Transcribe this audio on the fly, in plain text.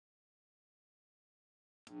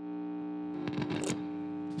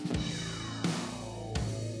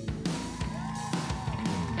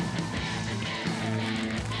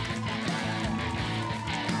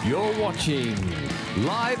You're watching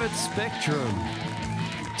Live at Spectrum.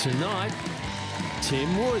 Tonight, Tim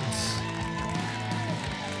Woodz.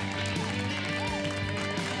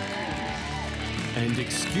 And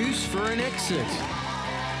Excuse for an Exit.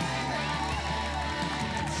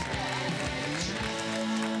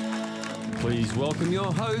 Please welcome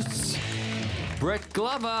your hosts, Brett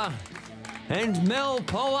Glover and Mel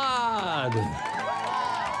Pollard.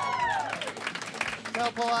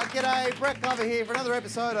 Mel Pollard, g'day. Brett Glover here for another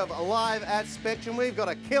episode of Live at Spectrum. We've got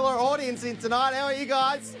a killer audience in tonight. How are you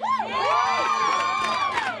guys?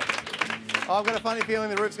 I've got a funny feeling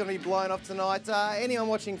the roof's going to be blown off tonight. Anyone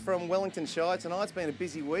watching from Wellington Shire tonight, it's been a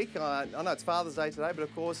busy week. I know it's Father's Day today, but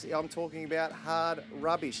of course I'm talking about hard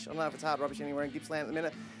rubbish. I don't know if it's hard rubbish anywhere in Gippsland at the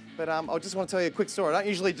minute, but I just want to tell you a quick story. I don't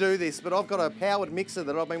usually do this, but I've got a powered mixer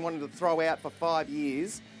that I've been wanting to throw out for 5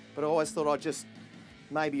 years, but I always thought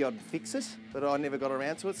maybe I'd fix it, but I never got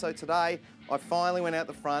around to it. So today I finally went out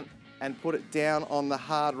the front and put it down on the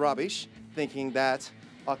hard rubbish, thinking that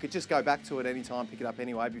I could just go back to it anytime, pick it up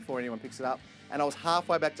anyway, before anyone picks it up. And I was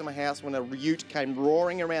halfway back to my house when a ute came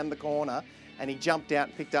roaring around the corner and he jumped out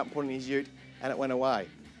and picked up and put it in his ute and it went away.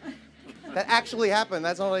 That actually happened.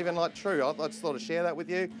 That's not even like true. I just thought I'd share that with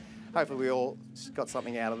you. Hopefully we all got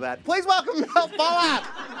something out of that. Please welcome Mel Pollard.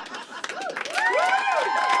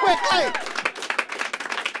 Quickly.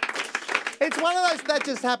 It's one of those that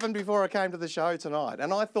just happened before I came to the show tonight,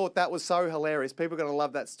 and I thought that was so hilarious. People are going to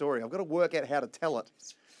love that story. I've got to work out how to tell it,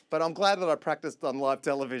 but I'm glad that I practiced on live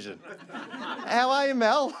television. How are you,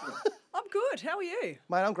 Mel? I'm good. How are you?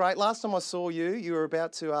 Mate, I'm great. Last time I saw you, you were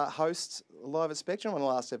about to host Live at Spectrum on the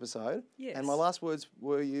last episode. Yes. And my last words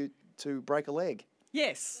were you to break a leg.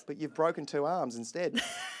 Yes. But you've broken 2 arms instead.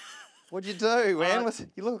 What'd you do, man?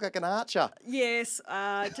 You look like an archer. Yes,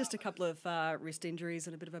 just a couple of wrist injuries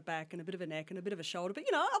and a bit of a back and a bit of a neck and a bit of a shoulder, but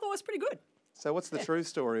otherwise pretty good. So what's the true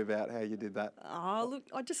story about how you did that? Oh, look,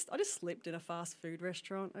 I just slept in a fast food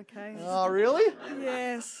restaurant, okay? Oh, really?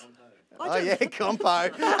 Yes. Compo.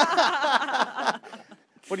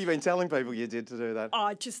 What have you been telling people you did to do that?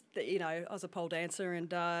 I was a pole dancer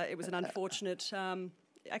and it was an unfortunate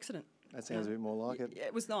accident. That sounds a bit more like it. Yeah,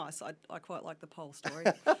 it was nice. I quite like the pole story.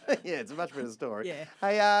 Yeah, it's a much better story. Yeah.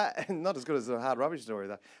 Hey, not as good as the hard rubbish story,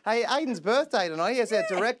 though. Hey, Aiden's birthday tonight. Here's our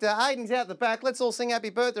director. Aiden's out the back. Let's all sing happy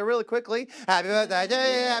birthday really quickly. Happy birthday to you,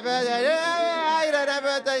 happy birthday to you, Aiden, happy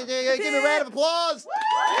birthday to you. Give him a round of applause.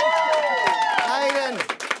 Aiden.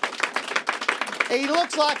 He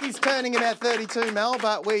looks like he's turning about 32, Mel,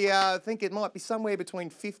 but we think it might be somewhere between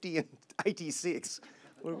 50 and 86.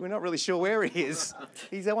 We're not really sure where he is.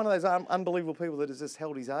 He's one of those unbelievable people that has just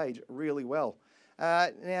held his age really well.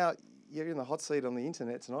 Now, you're in the hot seat on the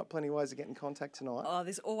internet tonight. Plenty of ways to get in contact tonight. Oh,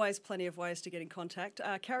 there's always plenty of ways to get in contact.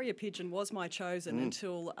 Carrier pigeon was my chosen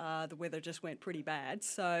until the weather just went pretty bad.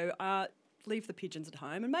 So leave the pigeons at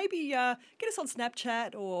home and maybe get us on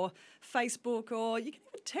Snapchat or Facebook, or you can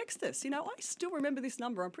even text us. I still remember this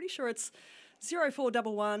number. I'm pretty sure it's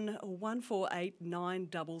 0411 148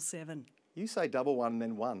 977. You say 11 and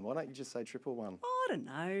then 1. Why don't you just say 111? I don't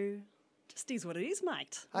know. Just is what it is,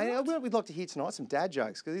 mate. Hey, we'd like to hear tonight some dad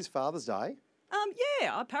jokes because it's Father's Day.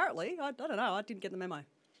 Yeah, apparently. I don't know. I didn't get the memo.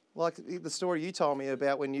 Like the story you told me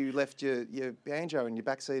about when you left your banjo in your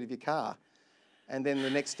backseat of your car, and then the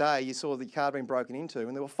next day you saw the car being broken into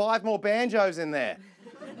and there were 5 more banjos in there.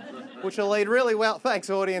 Which will lead really well. Thanks,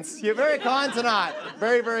 audience. You're very kind tonight.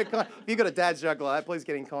 Very, very kind. If you've got a dad's joke like that, please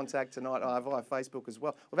get in contact tonight via Facebook as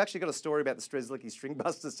well. We've actually got a story about the Strzelecki String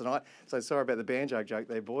Busters tonight, so sorry about the banjo joke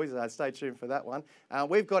there, boys. Stay tuned for that one.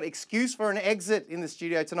 We've got Excuse for an Exit in the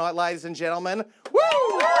studio tonight, ladies and gentlemen.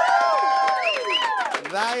 Woo!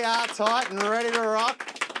 They are tight and ready to rock.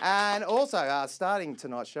 And also, starting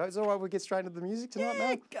tonight's show, is it all right if we get straight into the music tonight, Mel?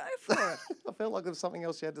 Yeah, go for it. I felt like there was something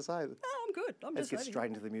else you had to say. No, I'm good. Let's get straight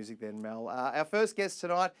into the music then, Mel. Our first guest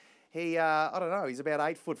tonight, he, I don't know, he's about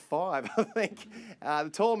 8'5", I think. The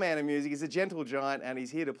tall man of music. He's a gentle giant, and he's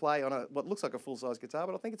here to play on what looks like a full-size guitar,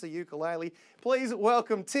 but I think it's a ukulele. Please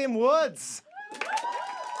welcome Tim Woodz.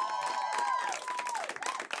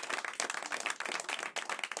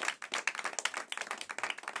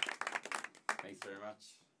 Thanks very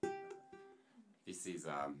much. This is,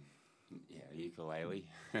 ukulele.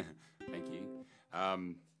 Thank you. I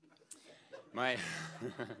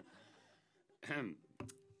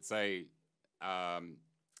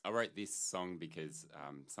wrote this song because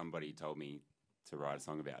somebody told me to write a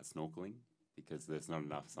song about snorkeling because there's not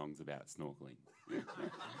enough songs about snorkeling.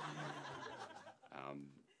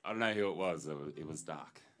 I don't know who it was. It was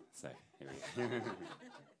dark. So here we go.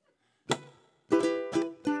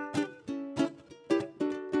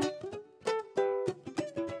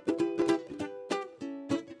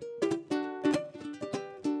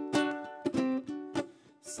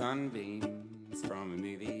 Sunbeams from a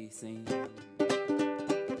movie scene,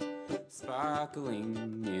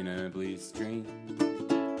 sparkling in a blue stream,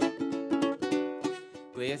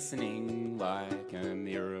 glistening like a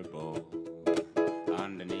mirror ball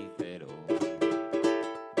underneath it all.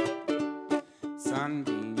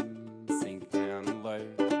 Sunbeams sink down low,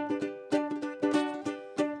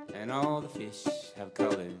 and all the fish have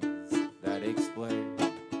colours that explode,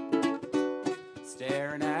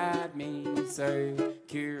 staring at me so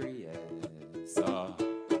curious. Oh,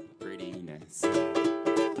 prettiness.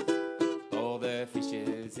 All the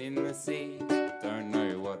fishes in the sea don't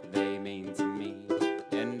know what they mean to me,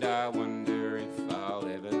 and I wonder if I'll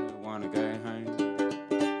ever want to go home.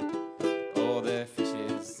 All the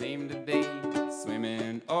fishes seem to be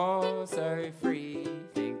swimming oh so free,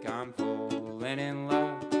 think I'm falling in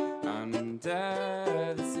love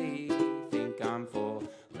under the sea, think I'm falling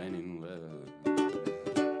in love.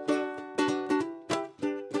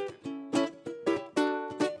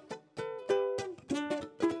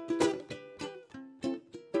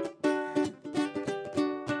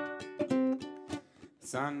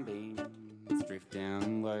 Sunbeams drift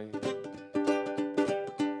down low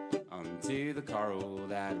onto the coral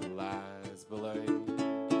that lies below.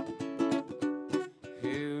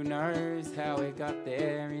 Who knows how we got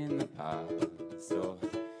there in the past, or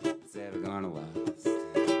it's ever gonna last.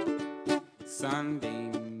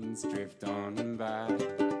 Sunbeams drift on by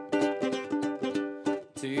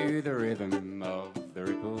to the rhythm of the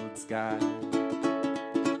rippled sky.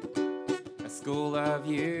 A school of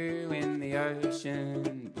you in the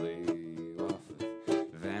ocean blue off of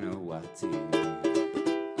Vanuatu.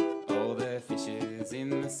 All the fishes in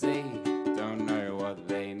the sea don't know what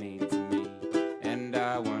they mean to me, and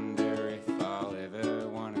I wonder if I'll ever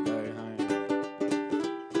want to go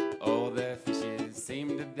home. All the fishes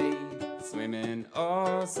seem to be swimming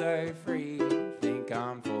oh so free, think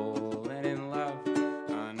I'm falling in love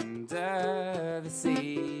under the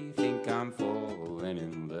sea, think I'm falling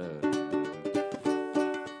in love.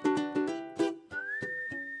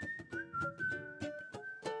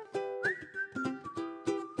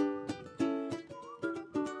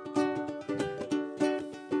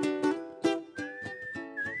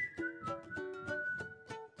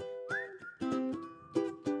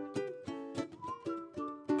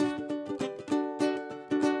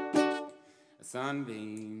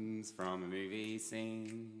 Sunbeams from a movie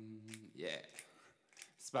scene, yeah,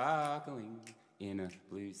 sparkling in a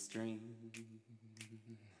blue stream,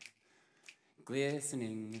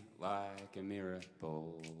 glistening like a mirror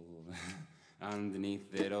ball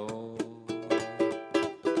underneath it all.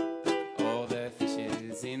 All the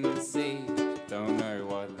fishes in the sea don't know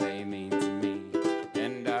what they mean to me,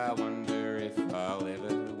 and I wonder if I'll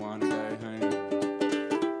ever want to go home.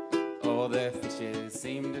 All the fishes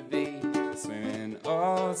seem to be swimming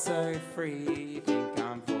oh so free, think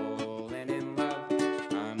I'm falling in love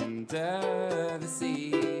under the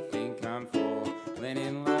sea, think I'm falling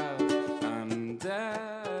in love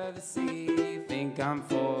under the sea, think I'm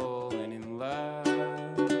falling in love.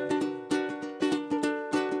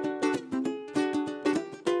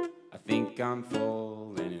 I think I'm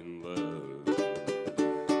falling in love.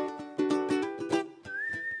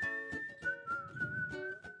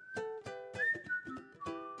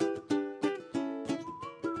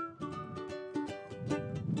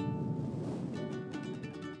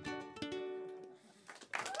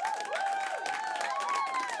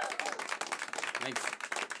 Thanks.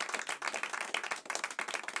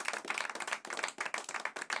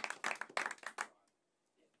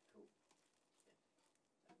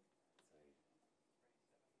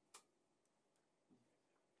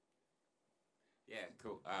 Yeah,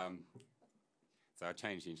 cool. So I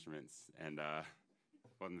changed instruments and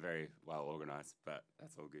wasn't very well organised, but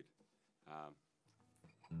that's all good.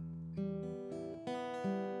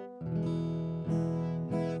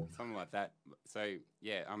 Something like that. So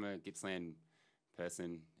yeah, I'm a Gippsland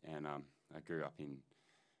person, and I grew up in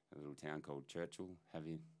a little town called Churchill. Have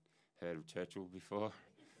you heard of Churchill before?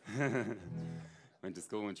 Went to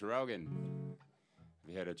school in Traralgon. Have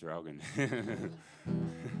you heard of Traralgon?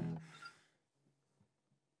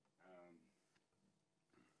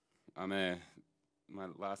 My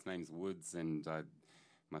last name's Woodz, and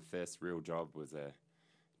my first real job was a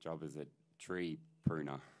job as a tree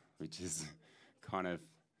pruner, which is kind of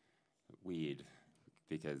weird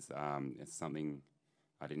because it's something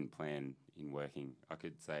I didn't plan in working. I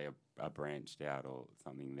could say I branched out or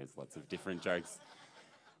something. There's lots of different jokes.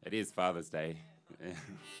 It is Father's Day.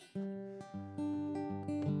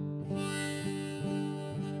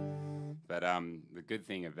 But the good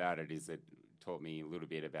thing about it is it taught me a little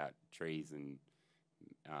bit about trees and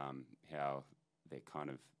how they're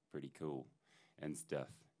kind of pretty cool and stuff.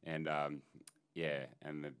 And yeah,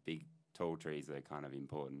 and the big tall trees are kind of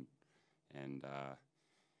important, and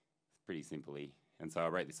pretty simply. And so I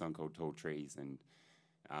wrote this song called Tall Trees, and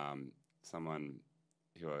someone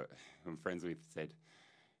who I'm friends with said,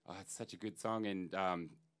 "Oh, it's such a good song," and I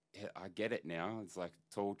get it now. It's like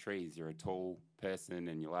tall trees. You're a tall person,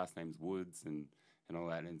 and your last name's Woods, and all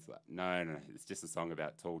that. And it's like, no, it's just a song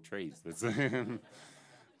about tall trees. That's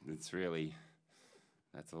it's really,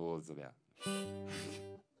 that's all it's about.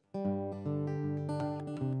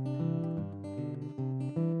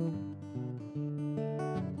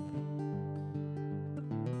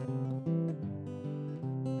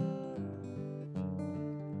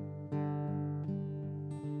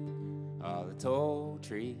 Tall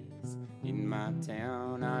trees in my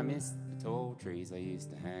town, I miss the tall trees I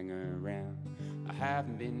used to hang around. I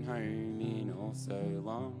haven't been home in oh so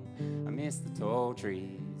long, I miss the tall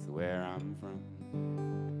trees where I'm from.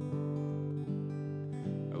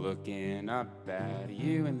 Looking up at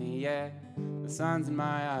you in the air, the sun's in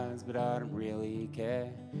my eyes but I don't really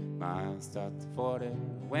care. My eyes start to flutter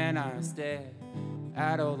when I stare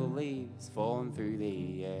at all the leaves falling through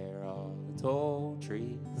the air. All the tall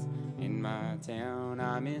trees in my town,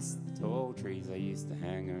 I miss the tall trees I used to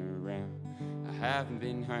hang around. I haven't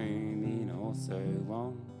been home in oh so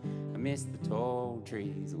long, I miss the tall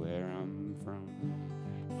trees where I'm from.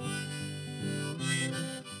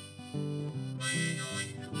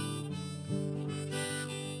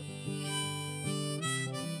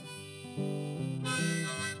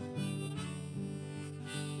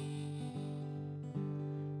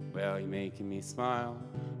 Well, you're making me smile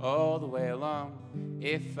all the way along.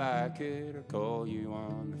 If I could, I'd call you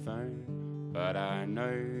on the phone, but I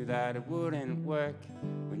know that it wouldn't work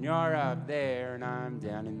when you're up there and I'm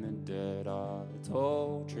down in the dirt. All the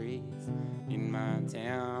tall trees in my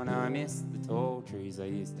town, I miss the tall trees I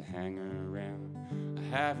used to hang around. I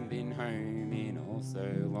haven't been home in oh so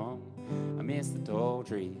long, I miss the tall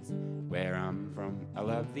trees where I'm from. I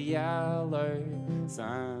love the yellow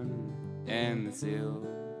sun and the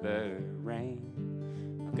silver rain.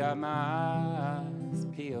 I've got my eyes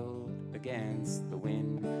peeled against the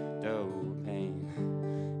window pane,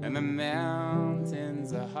 and the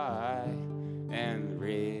mountains are high and the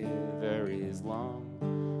river is long.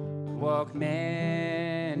 I've walked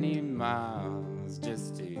many miles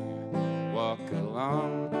just to walk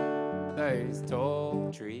along those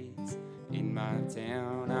tall trees in my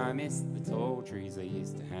town. I miss the tall trees I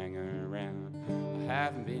used to hang around. I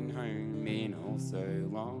haven't been home in oh so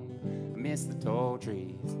long, I miss the tall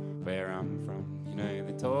trees where I'm from. You know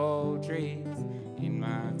the tall trees in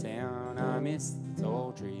my town, I miss the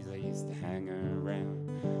tall trees I used to hang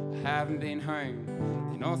around. I haven't been home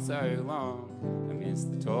in oh so long, I miss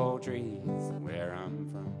the tall trees where I'm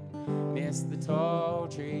from. Miss the tall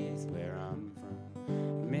trees where I'm from.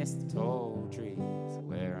 I miss the tall trees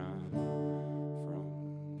where I'm from.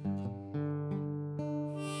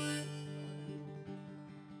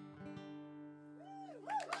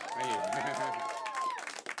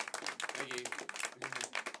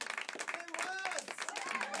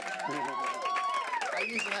 Are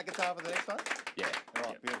you using that guitar for the next one? Yeah. All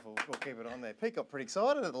right, beautiful. We'll keep it on there. Pete got pretty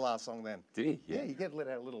excited at the last song then. Did he? Yeah, you get let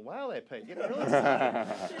out a little wail there, Pete. Getting really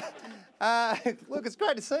excited. Look, it's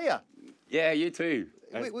great to see you. Yeah, you too.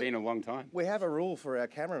 It's been a long time. We have a rule for our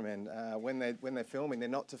cameramen when they're filming, they're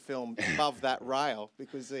not to film above that rail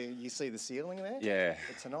because you see the ceiling there. Yeah.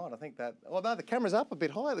 But tonight, I think that. Oh no, the camera's up a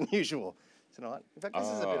bit higher than usual tonight. In fact, this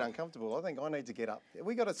is a bit uncomfortable. I think I need to get up. Have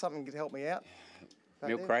we got something to help me out?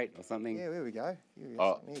 Milk crate or something? Yeah, here we go.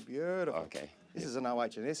 Something here. Beautiful. Okay. This is an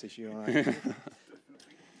OH&S issue.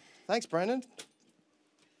 Thanks, Brendan.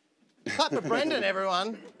 Clap for Brendan,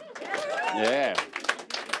 everyone. Yeah.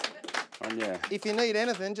 Yeah. If you need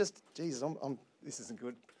anything, just, Jesus, this isn't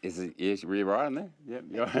good. Is it? Yes, were you right on there? Yep.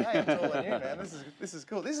 You're right. Hey, I'm taller than you, man. This is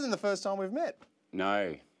cool. This isn't the first time we've met.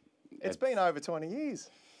 No. It's been over 20 years.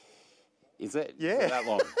 Is it? Yeah. Is it that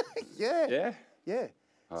long? Yeah. Yeah? Yeah.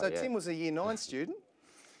 Oh, so yeah. Tim was a year 9 student,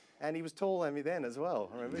 and he was taller than me then as well.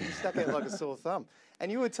 I remember he stuck out like a sore thumb.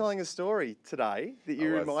 And you were telling a story today that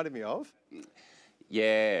you reminded me of.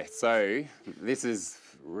 Yeah. So this is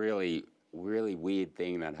really weird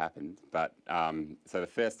thing that happened. But so the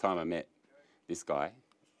first time I met this guy,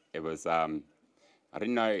 it was I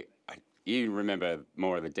didn't know. You remember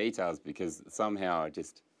more of the details because somehow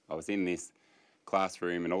I was in this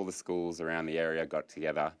classroom and all the schools around the area got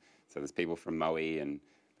together. So there's people from Moe and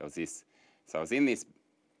there was this. So I was in this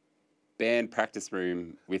band practice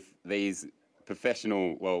room with these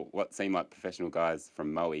professional, well, what seemed like professional guys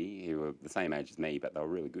from Moe who were the same age as me, but they were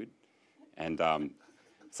really good. And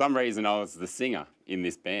some reason I was the singer in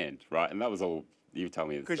this band, right? And that was all you told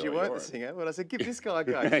me. Because you weren't the singer. But I said, give this guy a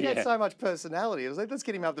go. He had so much personality. I was like, let's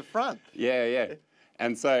get him up the front. Yeah, yeah.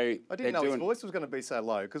 And so I didn't know his voice was going to be so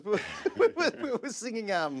low because we were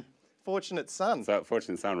singing Fortunate Son. So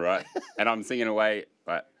Fortunate Son, right? And I'm singing away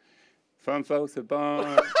like, "Fun folks are born,"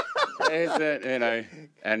 is it? You know,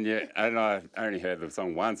 and I only heard the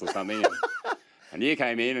song once or something. And you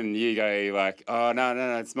came in and you go like, "Oh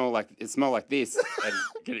no, it's more like this." And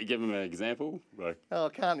can you give him an example? Like, oh, I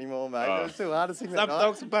can't anymore, mate. It was too hard to sing that Some night.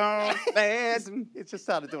 folks are born bad. It just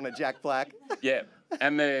started doing a Jack Black. Yeah,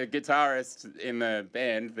 and the guitarist in the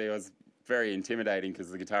band, there was very intimidating because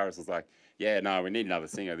the guitarist was like, "Yeah, no, we need another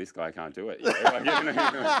singer. This guy can't do it." You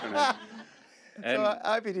know? And So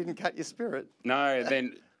I hope he didn't cut your spirit. no,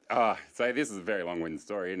 then so this is a very long-winded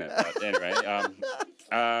story, isn't it? But anyway,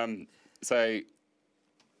 so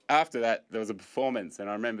after that, there was a performance, and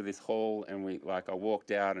I remember this hall, and I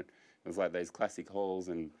walked out, and it was like these classic halls,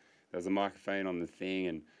 and there was a microphone on the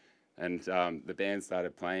thing, and the band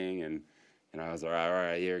started playing, and I was all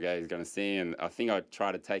right, here we go, he's going to sing, and I think I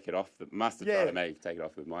tried to take it off, must have tried to take it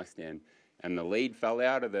off the mic stand, and the lead fell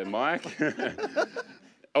out of the mic.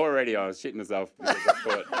 Already I was shitting myself because I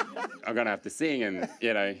thought I'm going to have to sing, and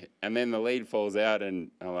and then the lead falls out, and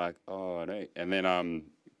I'm like, oh no, and then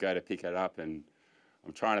go to pick it up, and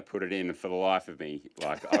I'm trying to put it in, and for the life of me,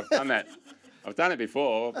 like I've done it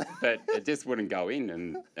before, but it just wouldn't go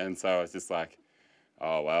in, and so I was just like,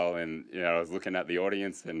 oh well, and I was looking at the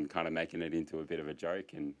audience and kind of making it into a bit of a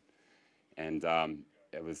joke, and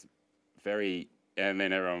it was very, and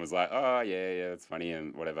then everyone was like, oh yeah, it's funny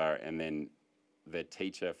and whatever, and then the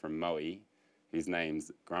teacher from Moe, his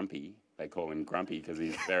name's Grumpy, they call him Grumpy because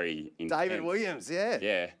he's very intense. David Williams, yeah.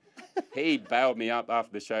 Yeah. He bailed me up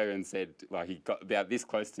after the show and said, like, he got about this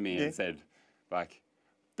close to me and said, like,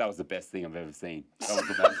 that was the best thing I've ever seen. That was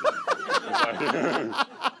amazing.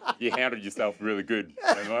 You handled yourself really good.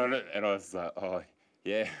 And I was like, oh,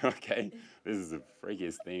 yeah, okay. This is the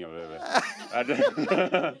freakiest thing I've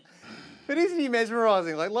ever... But isn't he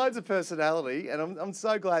mesmerising? Like, loads of personality, and I'm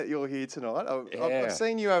so glad that you're here tonight. I've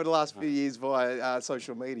seen you over the last few years via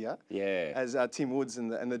social media. Yeah. As Tim Woodz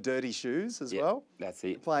and the Dirty Shoes as well. That's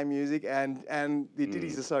it. Playing music, and the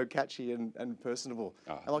ditties are so catchy and personable.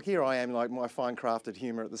 Oh. And like here I am, like my fine crafted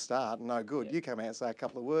humour at the start, no good. Yeah. You come out and say a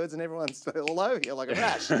couple of words, and everyone's all over you like a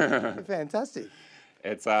rash. Fantastic.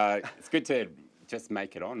 It's good to just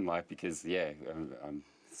make it on, like, because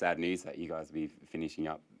sad news that you guys will be finishing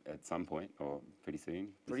up at some point or pretty soon.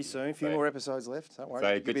 Pretty soon, a few more episodes left. Don't worry.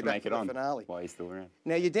 So good to make it on finale. while you're still around.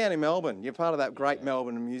 Now you're down in Melbourne. You're part of that great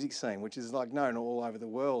Melbourne music scene, which is like known all over the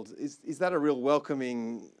world. Is that a real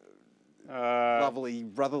welcoming, lovely,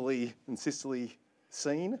 brotherly and sisterly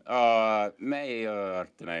scene? Me, I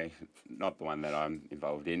don't know, not the one that I'm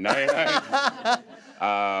involved in. No.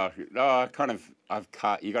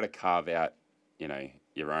 You got to carve out,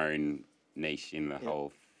 your own niche in the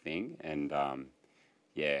whole thing, and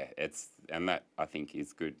that I think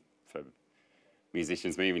is good for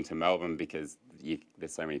musicians moving to Melbourne because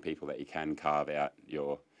there's so many people that you can carve out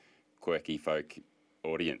your quirky folk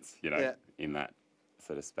audience, in that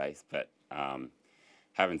sort of space. But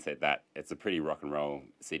having said that, it's a pretty rock and roll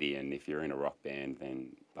city, and if you're in a rock band,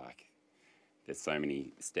 then like there's so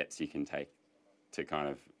many steps you can take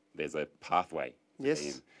to there's a pathway.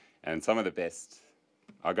 Yes. And some of the best,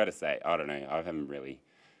 I got to say, I don't know, I haven't really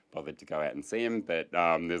bothered to go out and see them, but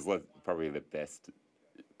there's probably the best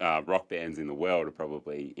rock bands in the world are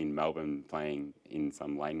probably in Melbourne playing in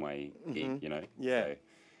some laneway gig, Yeah.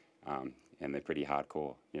 So, and they're pretty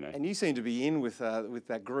hardcore, And you seem to be in with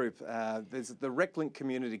that group. There's the Recklink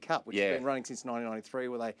Community Cup, which has been running since 1993,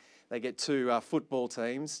 where they get two football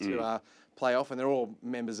teams to play off, and they're all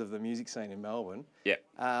members of the music scene in Melbourne. Yeah.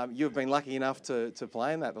 You've been lucky enough to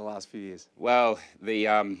play in that the last few years. Well,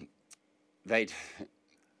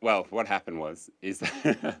 what happened is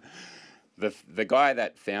the guy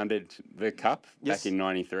that founded the Cup back in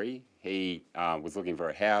 '93, he was looking for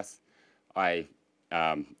a house.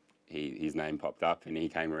 His name popped up, and he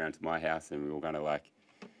came around to my house, and we were going to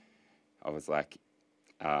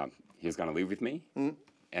he was going to live with me,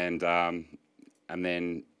 and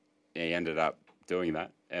then he ended up doing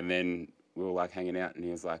that, and then we were like hanging out, and he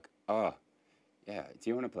was like, oh, yeah, do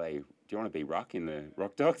you want to be Ruck in the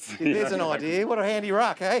Rock Dogs? There's an idea. What a handy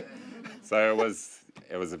Ruck, eh? So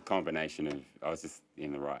it was a combination of I was just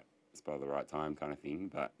in the right spot at the right time kind of thing,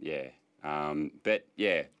 but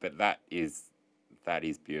that is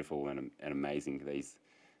beautiful and amazing. These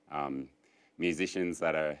musicians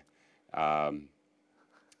that are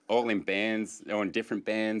all in bands, or in different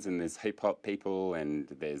bands, and there's hip hop people, and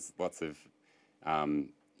there's lots of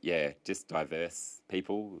yeah, just diverse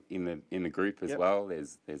people in the group as Yep. well.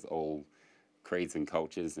 There's all creeds and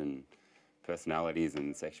cultures and personalities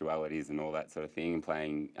and sexualities and all that sort of thing, and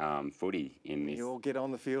playing footy in this. You all get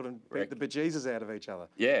on the field and beat the bejesus out of each other.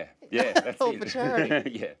 Yeah, that's All it. for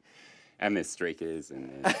charity. Yeah, and there's streakers and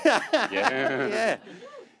Yeah.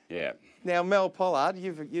 yeah. Now, Mel Pollard,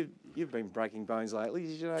 you've been breaking bones lately.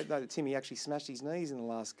 Did you know that Timmy actually smashed his knees in the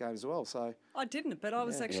last game as well? So. I didn't, but I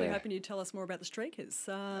was actually Yeah. hoping you'd tell us more about the streakers.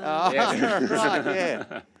 Oh, Yeah. right,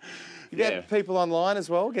 yeah. You've Yeah. had people online as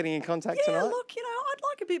well getting in contact Yeah, tonight? look, I'd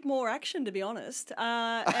like a bit more action, to be honest,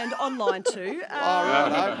 and online too. Oh,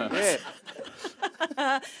 right,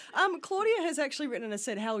 yeah. Claudia has actually written and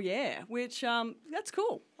said hell yeah, which that's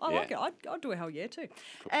cool. I like it. Yeah. I'd do a hell yeah too.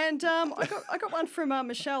 And I got one from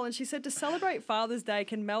Michelle, and she said, to celebrate Father's Day,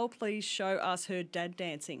 can Mel please show us her dad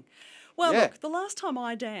dancing? Well, Yeah. look, the last time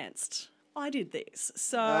I danced, I did this.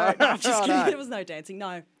 So no, I'm just kidding. no. There was no dancing.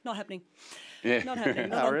 No, not happening. Yeah. Not happening.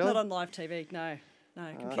 Not, Oh, on, really? not on live TV. No. No,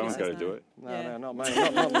 computer Someone's says got to no. do it. No, Yeah. no, not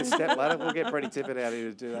me. Not this step later. We'll get Freddie Tippett out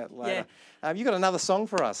here to do that later. You got another song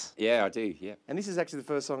for us. Yeah, I do. Yeah. And this is actually the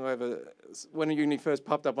first song I ever, when you first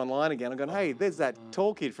popped up online again, I'm going, hey, there's that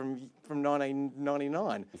tall kid from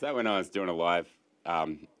 1999. Is that when I was doing a live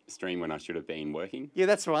stream when I should have been working? Yeah,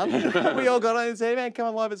 that's one. We all got on and said, man, come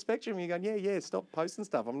on live at Spectrum. And you're going, yeah, stop posting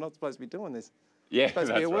stuff. I'm not supposed to be doing this. Yeah, Supposed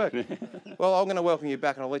to be that's at work. right. Well, I'm going to welcome you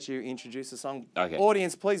back and I'll let you introduce the song. Okay.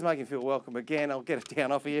 Audience, please make him feel welcome again. I'll get it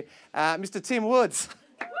down off of you. Mr. Tim Woodz.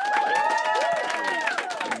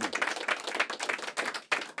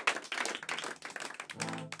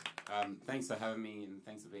 Thanks for having me and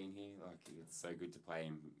thanks for being here. Like, it's so good to play,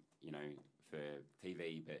 for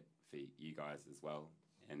TV, but for you guys as well.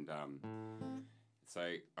 And so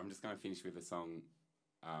I'm just going to finish with a song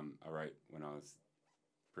I wrote when I was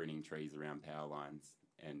pruning trees around power lines.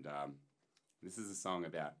 And this is a song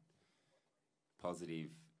about positive,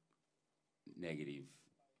 negative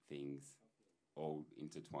things all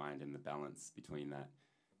intertwined, and the balance between that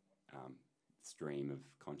stream of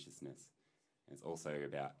consciousness. And it's also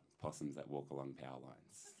about possums that walk along power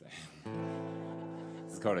lines. So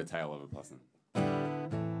it's called A Tale of a Possum.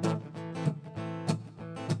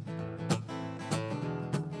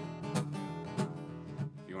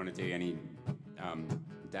 If you want to do any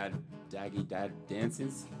daggy dad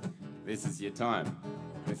dances, this is your time.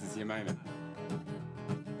 This is your moment.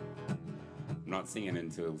 I'm not singing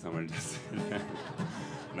until someone does it.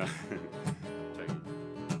 No. Joking.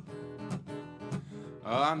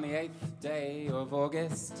 On the 8th day of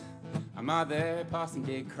August, a mother possum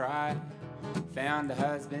did cry. Found her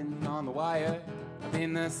husband on the wire, up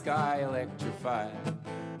in the sky electrified.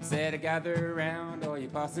 Said to gather around all you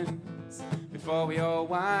possums before we all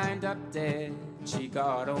wind up dead. She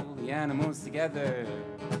got all the animals together,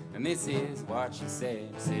 and this is what she said.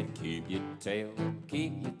 She said, keep your tail,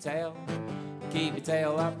 keep your tail, keep your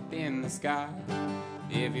tail up in the sky.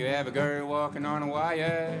 If you ever go walking on a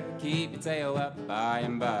wire, keep your tail up by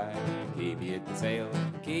and by. Keep your tail,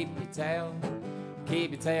 keep your tail,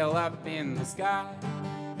 keep your tail up in the sky.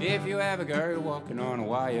 If you ever go walking on a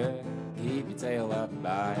wire, keep your tail up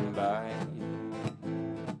by and by.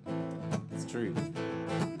 It's true.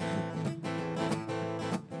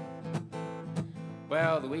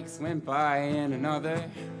 Well, the weeks went by and another,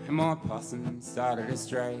 and more possums started to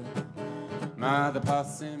stray. Mother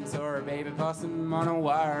possum saw a baby possum on a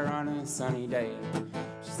wire on a sunny day.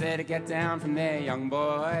 She said to get down from there, young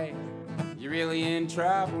boy, you're really in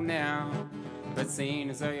trouble now. But seeing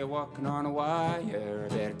as though you're walking on a wire,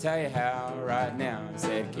 I better tell you how right now. I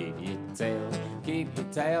said, keep your tail, keep your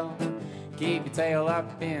tail, keep your tail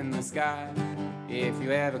up in the sky. If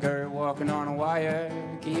you ever go walking on a wire,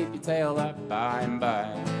 keep your tail up by and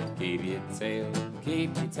by. Keep your tail,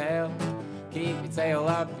 keep your tail, keep your tail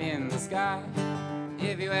up in the sky.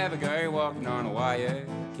 If you ever go walking on a wire,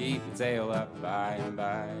 keep your tail up by and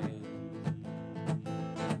by.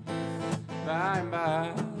 By and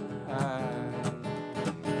by.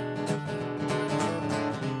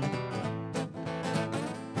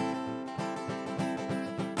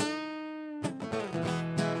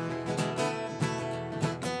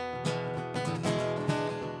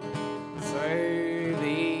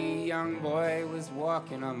 Boy was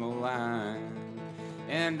walking on the line,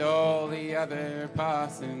 and all the other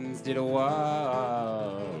possums did a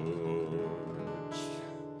watch,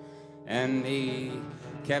 and he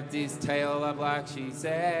kept his tail up like she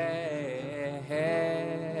said,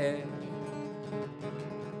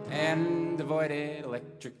 and avoided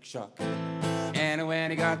electric shock. And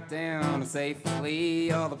when he got down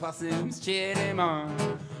safely, all the possums cheered him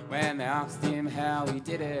on. When they asked him how he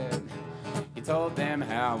did it, he told them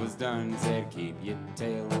how it was done. He said, keep your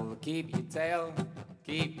tail, keep your tail,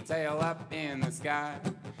 keep your tail up in the sky.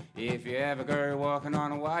 If you ever go walking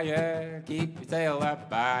on a wire, keep your tail up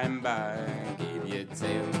by and by. Keep your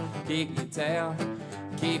tail, keep your tail,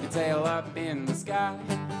 keep your tail up in the sky.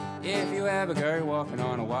 If you ever go walking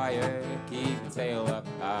on a wire, keep your tail up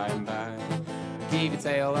by and by. Keep your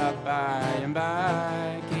tail up by and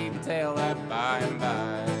by. Keep your tail up by and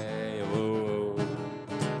by. Whoa,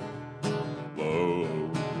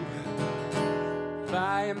 whoa,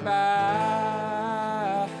 by and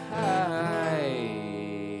by.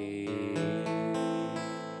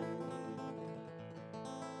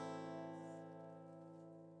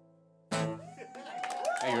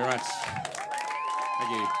 Thank you very much.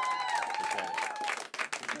 Thank you.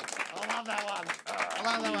 I love that one. I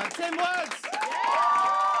love that one. Tim Woodz.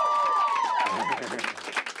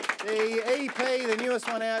 The EP, the newest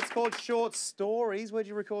one out, it's called Short Stories. Where'd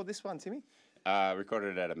you record this one, Timmy?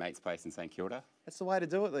 Recorded it at a mate's place in St Kilda. That's the way to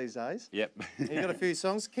do it these days. Yep. You've got a few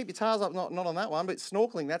songs. Keep your tails up, not on that one, but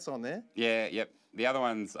snorkeling, that's on there. Yeah, yep. The other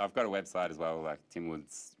ones, I've got a website as well, like Tim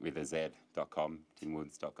Woodz with a Z.com,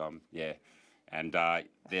 timwoods.com, yeah. And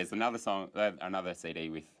there's another song, another CD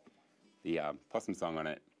with the Possum song on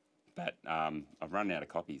it, but I've run out of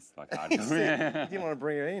copies. Like, You didn't want to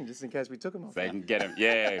bring it in just in case we took them off. so you can get them,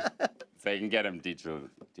 yeah. So you can get them digital,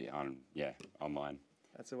 online.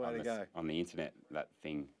 That's the way to go. On the internet, that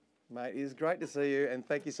thing. Mate, it is great to see you, and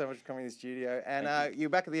thank you so much for coming to the studio. And you're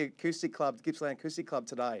back at the Acoustic Club, Gippsland Acoustic Club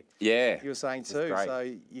today. Yeah. You were saying too. great.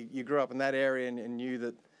 So you grew up in that area and knew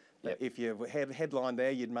that Yep. if you had headlined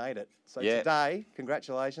there, you'd made it. So Yeah. today,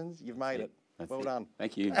 congratulations, you've made it. That's Well it. done.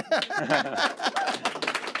 Thank you.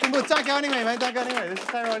 Well, don't go anywhere, mate. Don't go anywhere. Let's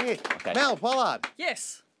stay right here. Okay. Mel Pollard.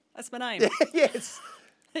 Yes, that's my name. Yes.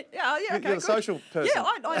 Yeah, okay, You're a good. social person. Yeah,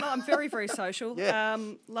 I'm very, very social. Yeah.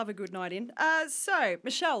 Love a good night in. So,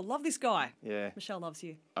 Michelle, love this guy. Yeah. Michelle loves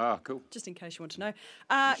you, Oh, cool. just in case you want to know.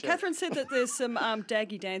 Catherine said that there's some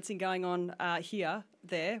daggy dancing going on here,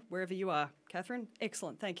 there, wherever you are. Catherine,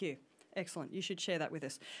 excellent, thank you. Excellent, you should share that with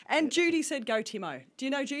us. And Judy said, go Timo. Do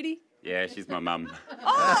you know Judy? Yeah, she's my mum.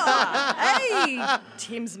 Hey,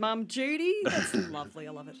 Tim's mum, Judy. That's lovely,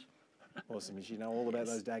 I love it. Awesome. You know all about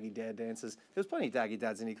those daggy dad dances. There's plenty of daggy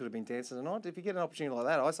dads in here could have been dancing tonight. If you get an opportunity like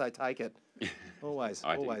that, I say take it. Always,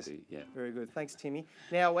 I do always. too, yeah. Very good. Thanks, Timmy.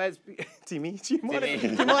 Now, as Timmy, you might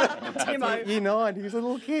have, Timo. Year 9, he was a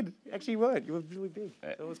little kid. Actually, you weren't. You were really big. So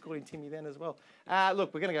I always called him Timmy then as well.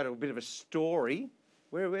 Look, we're going to go to a bit of a story.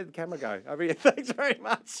 Where'd the camera go? Over here. Thanks very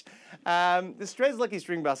much. The Strzelecki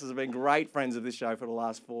String Busters have been great friends of this show for the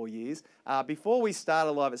last 4 years. Before we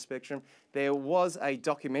started live at Spectrum, there was a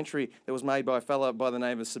documentary that was made by a fellow by the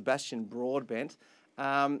name of Sebastian Broadbent.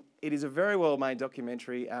 It is a very well-made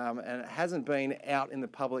documentary, and it hasn't been out in the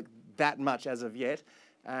public that much as of yet.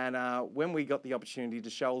 And when we got the opportunity to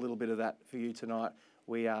show a little bit of that for you tonight,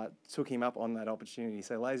 we took him up on that opportunity.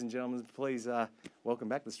 So, ladies and gentlemen, please welcome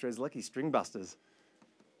back the Strzelecki String Busters.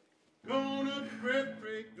 Going up the Crip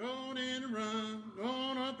Creek, going in and run.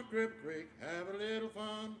 Going up the Crip Creek, have a little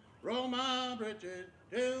fun. Roll my britches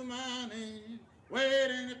to my knees. Wade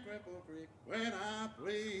in the Cripple Creek when I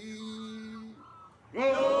please.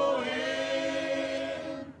 Go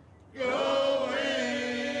in, go in,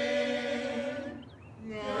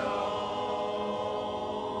 go.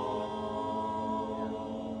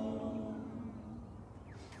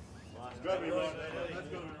 It's gotta be right. That's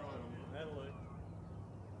gonna be right. That'll do.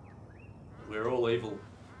 We're all evil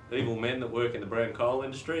men that work in the brown coal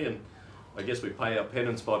industry, and I guess we pay our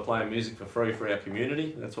penance by playing music for free for our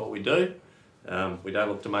community. That's what we do. We don't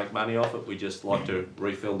look to make money off it, we just like to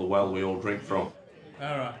refill the well we all drink from.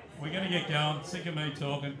 Alright, we're going to get going. Sick of me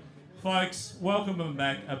talking. Folks, welcome them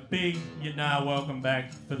back. A big, welcome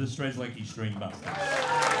back for the Strzelecki String Busters.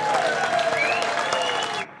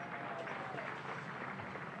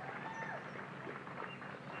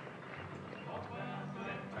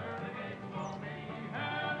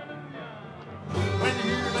 When you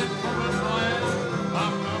hear that trumpet blast,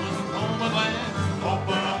 I'm coming home at last.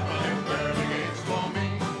 Open up them pearly gates for me.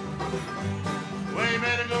 Well, you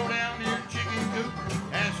better go down to your chicken coop.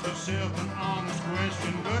 Ask yourself an honest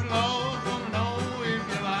question. Good Lord's gonna know if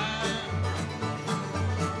you lie.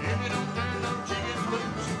 If you don't turn them chickens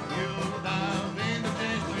loose,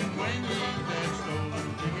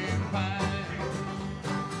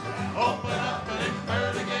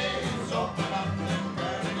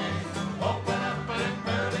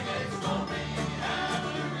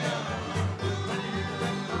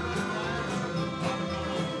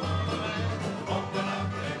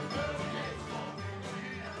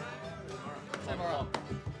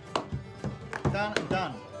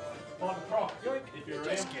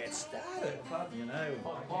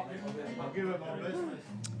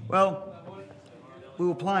 Well, we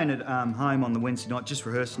were playing at home on the Wednesday night, just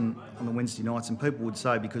rehearsing on the Wednesday nights, and people would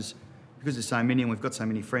say, because there's so many and we've got so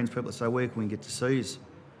many friends, people would say, where can we get to see us?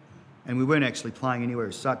 And we weren't actually playing anywhere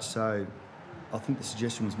as such, so I think the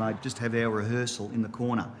suggestion was made just to have our rehearsal in the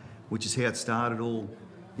corner, which is how it started all,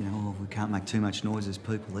 you know, oh, we can't make too much noise, there's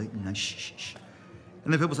people eating, you know, shh, shh, shh.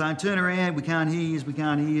 And then people saying, turn around, we can't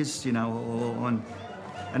hear us, you know,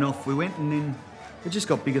 and off we went, and then it just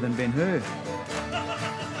got bigger than Ben-Hur.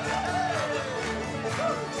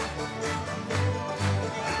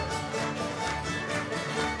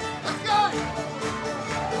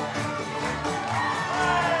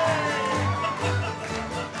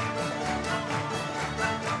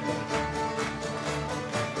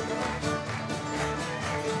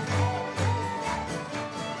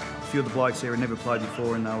 A few of the blokes there had never played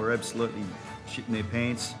before and they were absolutely shitting their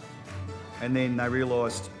pants. And then they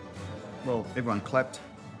realised, well, everyone clapped,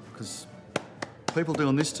 because people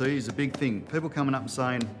doing this to you is a big thing. People coming up and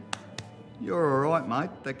saying, you're all right,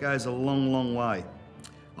 mate, that goes a long, long way.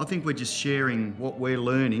 I think we're just sharing what we're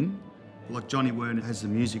learning. Like Johnny Werner has a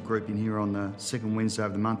music group in here on the second Wednesday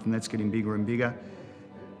of the month, and that's getting bigger and bigger.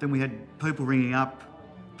 Then we had people ringing up,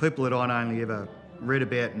 people that I'd only ever read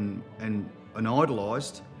about and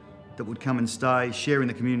idolised, that would come and stay, sharing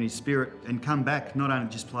the community spirit and come back, not only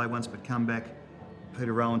just play once, but come back.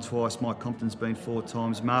 Peter Rowan twice, Mike Compton's been 4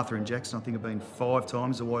 times, Martha and Jackson I think have been 5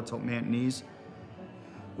 times, the White Top Mountaineers.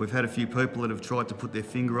 We've had a few people that have tried to put their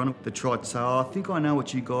finger on it, that tried to say, oh, I think I know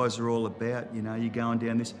what you guys are all about, you know, you're going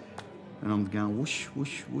down this. And I'm going, whoosh,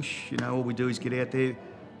 whoosh, whoosh, you know, all we do is get out there,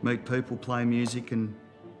 meet people, play music and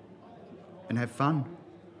have fun.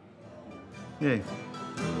 Yeah.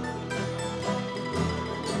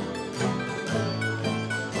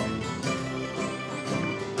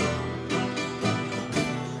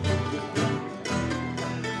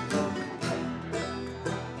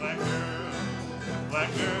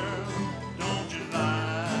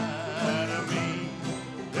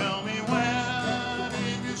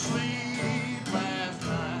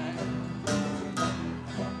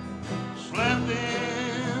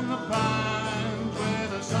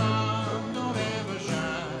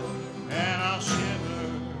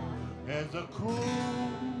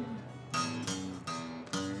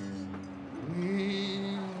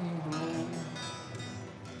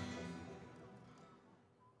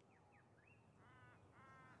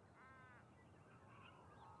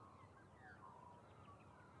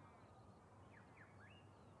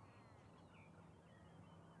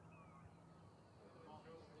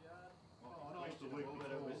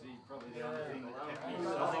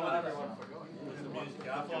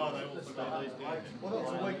 Well, that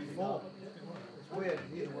was the week before. We had it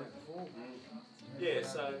here the week before. Yeah,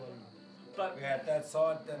 so, but we had that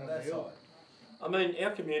side, then that side. I mean,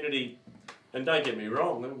 our community, and don't get me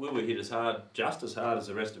wrong, we were hit just as hard as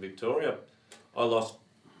the rest of Victoria. I lost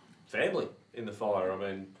family in the fire. I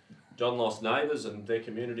mean, John lost neighbours and their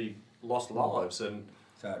community lost lives. And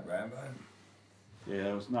so at Rambo. Yeah,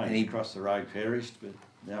 there was no across the road perished, but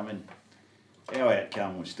I mean, our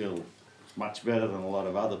outcome was still much better than a lot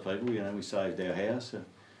of other people. You know, we saved our house.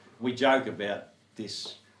 We joke about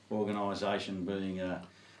this organisation being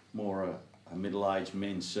more a middle-aged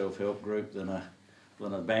men's self-help group than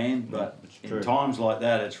a band, but in times like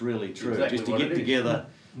that, it's really true. Exactly just to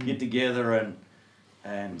get together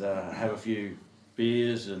and have a few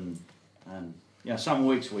beers and you know, some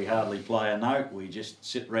weeks we hardly play a note. We just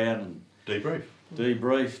sit round and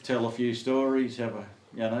debrief, tell a few stories, have a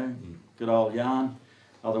good old yarn.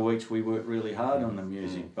 Other weeks we work really hard on the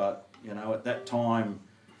music, but you know, at that time,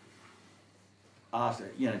 after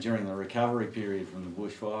during the recovery period from the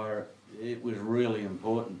bushfire, it was really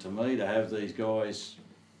important to me to have these guys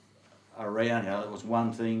around. You know, it was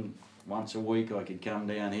one thing once a week I could come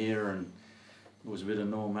down here and it was a bit of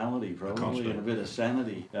normality probably and a bit of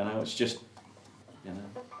sanity. You know, it's just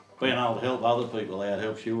being able to help other people out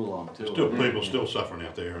helps you along too. Still, people still suffering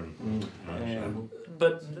out there, and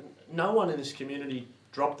but no one in this community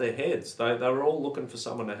dropped their heads. They were all looking for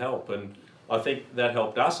someone to help, and I think that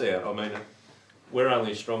helped us out. I mean, we're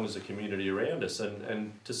only as strong as the community around us,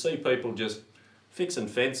 and to see people just fixing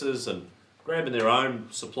fences and grabbing their own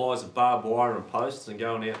supplies of barbed wire and posts and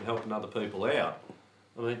going out and helping other people out.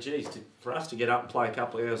 I mean, geez, for us to get up and play a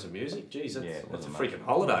couple of hours of music, geez, that's a freaking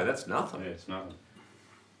holiday. That's nothing. Yeah, it's nothing.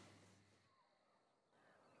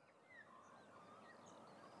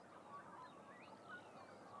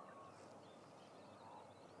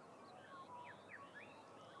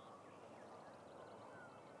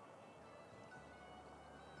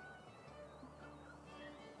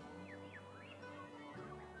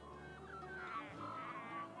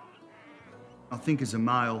 I think as a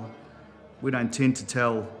male, we don't tend to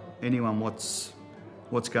tell anyone what's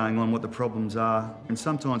going on, what the problems are. And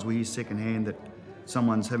sometimes we hear secondhand that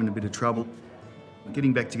someone's having a bit of trouble.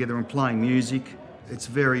 Getting back together and playing music, it's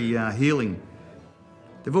very healing.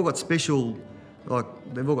 They've all got special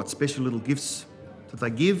little gifts that they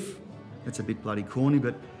give. It's a bit bloody corny,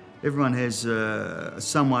 but everyone has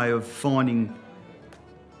some way of finding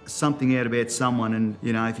something out about someone. And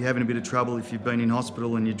you know, if you're having a bit of trouble, if you've been in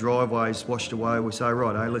hospital and your driveway's washed away, we say,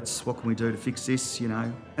 right, what can we do to fix this? You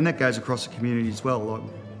know, and that goes across the community as well. Like,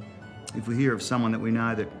 if we hear of someone that we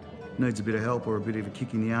know that needs a bit of help or a bit of a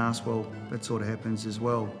kick in the arse, well, that sort of happens as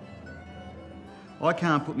well. I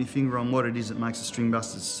can't put my finger on what it is that makes the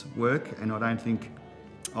Stringbusters work, and I don't think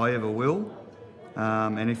I ever will.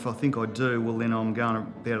 And if I think I do, well, then I'm going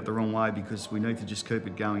about it the wrong way, because we need to just keep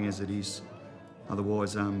it going as it is.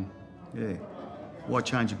 Otherwise, yeah, why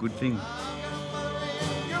change a good thing?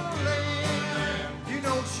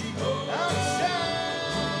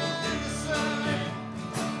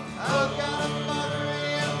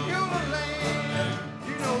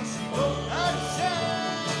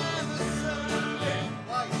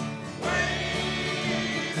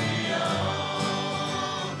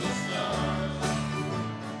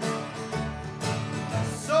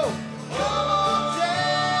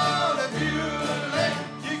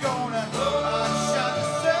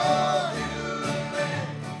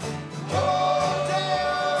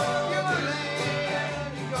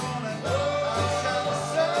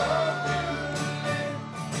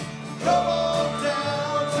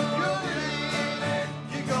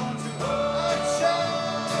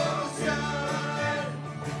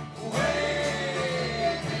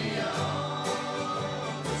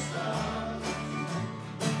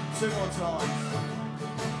 Two more times.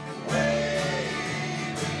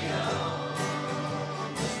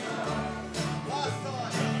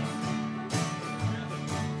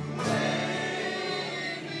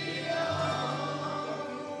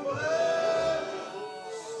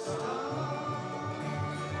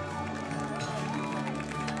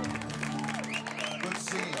 Good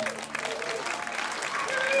singing.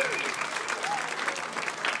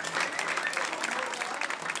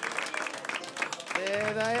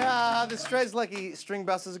 There they are, the Strzelecki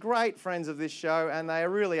Stringbusters, great friends of this show, and they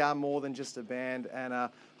really are more than just a band, and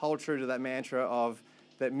hold true to that mantra of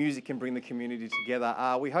that music can bring the community together.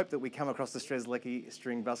 We hope that we come across the Strzelecki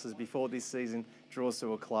Stringbusters before this season draws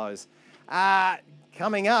to a close.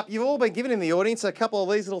 Coming up, you've all been given in the audience a couple of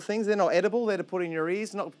these little things. They're not edible, they're to put in your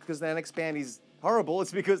ears, not because their next band is horrible,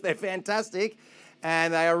 it's because they're fantastic,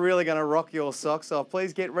 and they are really going to rock your socks off.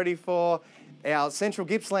 Please get ready for our Central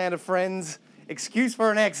Gippsland of friends, Excuse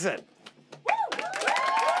for an Exit.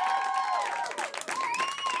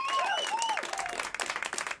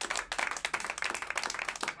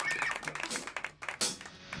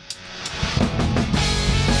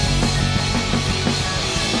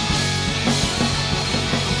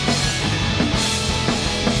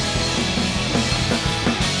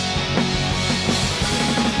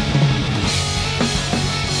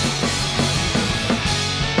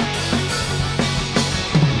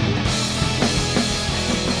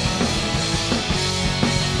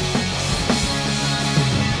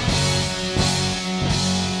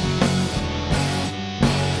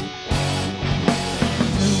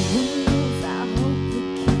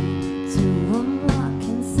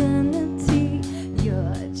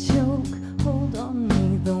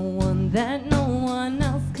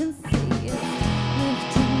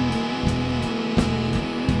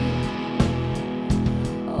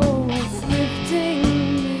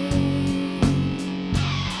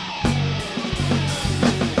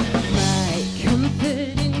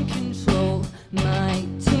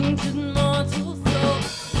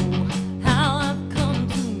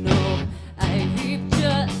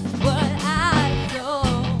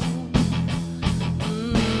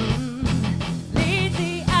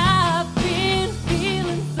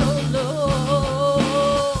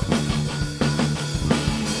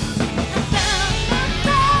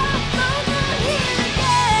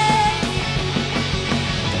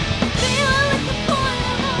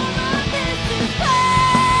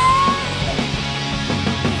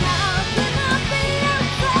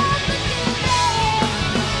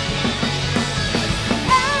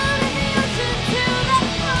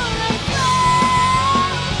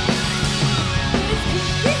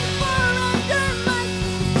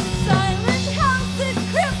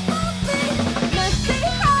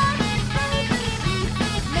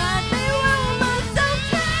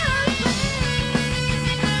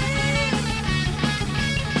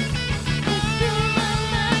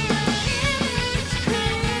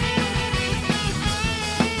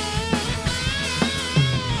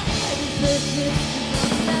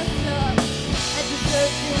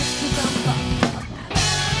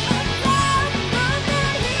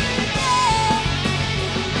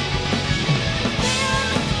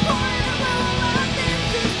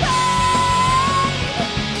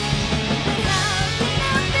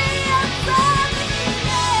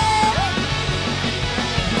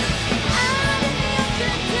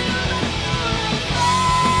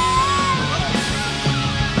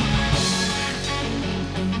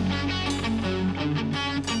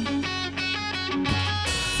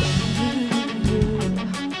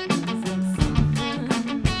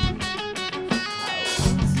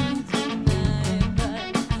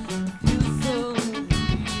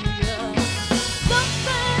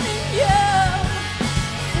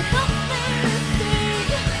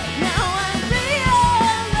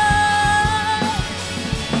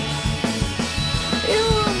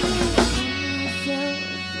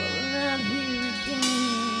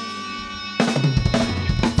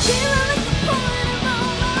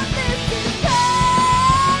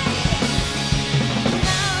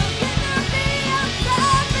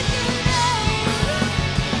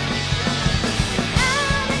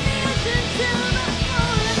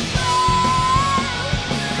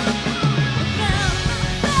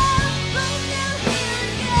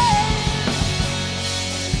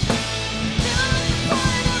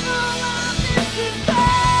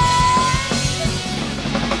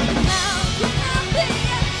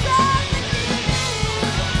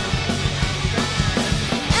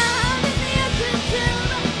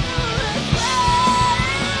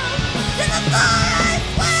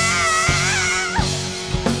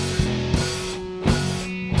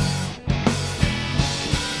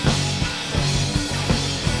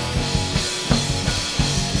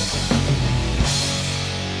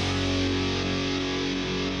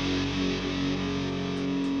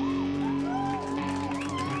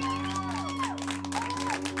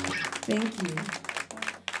 Thank you.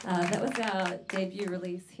 That was our debut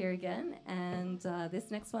release Here Again, and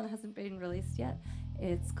this next one hasn't been released yet.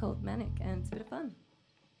 It's called Manic, and it's a bit of fun.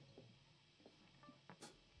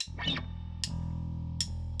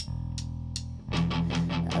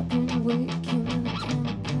 I've been waking up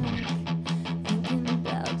thinking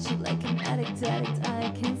about you like an addict. I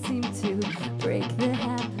can't seem to break the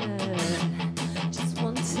habit. Just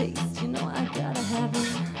one taste, you know I gotta have it.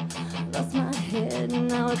 Lost my head and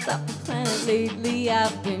now it's off the planet. Lately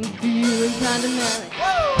I've been feeling kinda manic.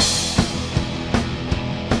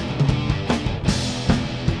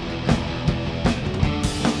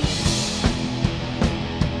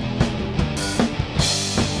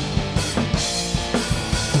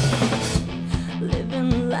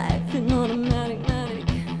 Living life in automatic,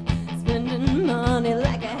 spending money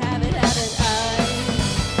like I haven't had it. I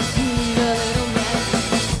need a little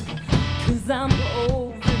magic, 'cause I'm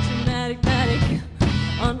old, dramatic.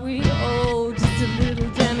 Aren't we all just a little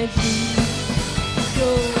damaged? Go.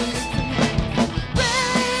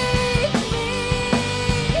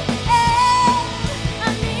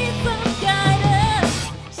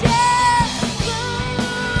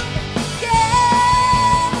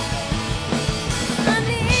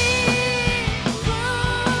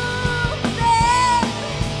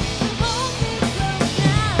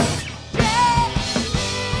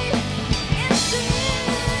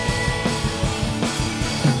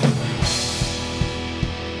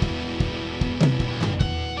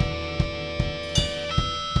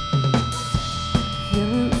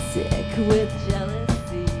 With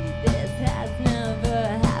jealousy, this has never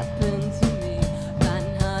happened to me.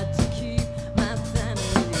 Finding hard to keep my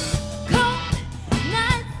sanity. Cold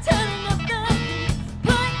nights turning up the heat.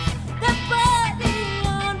 Put that body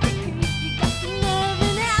on repeat. You got the nerve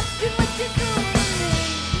and ask me what you're doing to me.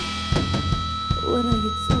 What are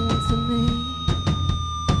you doing to me?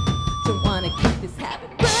 Don't wanna keep this habit.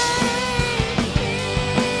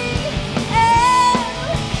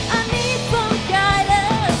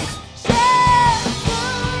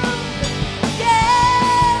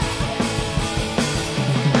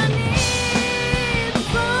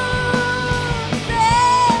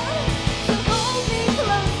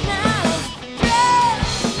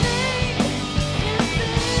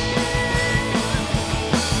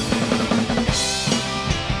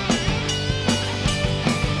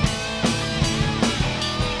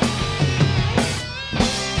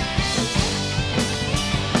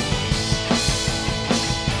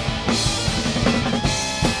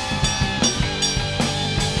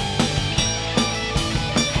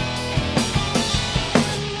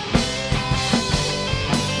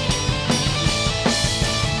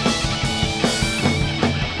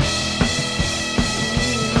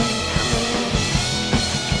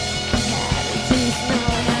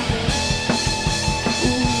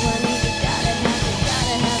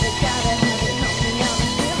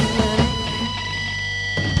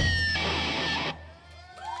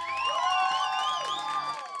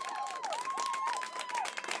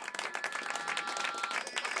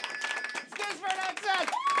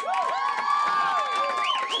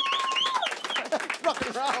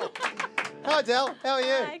 Hi, Del. How are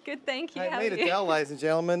you? Hi, good, thank you. Hey, How are meet you? Adele, ladies and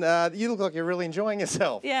gentlemen. You look like you're really enjoying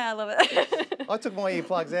yourself. Yeah, I love it. I took my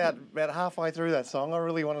earplugs out about halfway through that song. I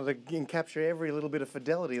really wanted to capture every little bit of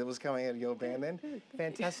fidelity that was coming out of your band then.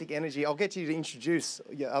 Fantastic energy. I'll get you to introduce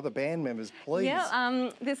your other band members, please.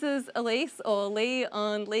 Yeah, this is Elise, or Lee,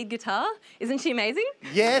 on lead guitar. Isn't she amazing?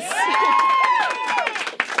 Yes.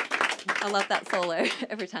 I love that solo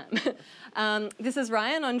every time. This is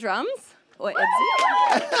Ryan on drums, or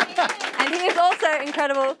Edsy. And he is also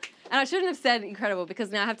incredible. And I shouldn't have said incredible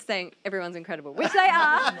because now I have to say everyone's incredible, which they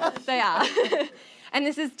are. They are. And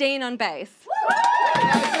this is Dean on bass.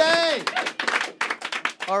 Dean!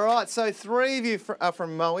 All right, so 3 of you are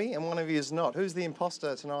from Moe and 1 of you is not. Who's the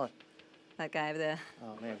imposter tonight? That guy over there.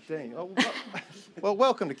 Oh, man, Dean. Well,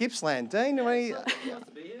 welcome to Gippsland, Dean. Nice to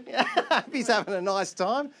be here. He's having a nice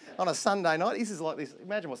time on a Sunday night. This is like this.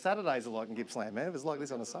 Imagine what Saturdays are like in Gippsland, man. It was like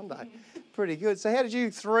this on a Sunday. Pretty good. So how did you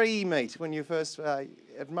 3 meet when you first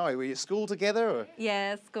at Moe? Were you at school together? Or?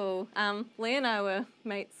 Yeah, school. Lee and I were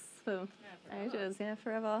mates for ages,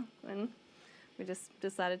 forever. And we just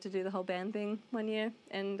decided to do the whole band thing one year.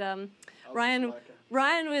 And Ryan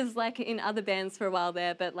was like in other bands for a while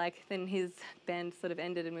there, but like then his band sort of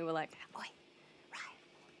ended and we were like, oi, Ryan,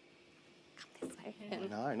 come this way. And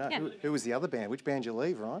No. Yeah. Who was the other band? Which band did you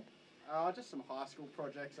leave, Ryan? Just some high school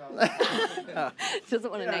projects. Doesn't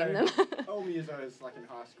want to name them. All years I was like in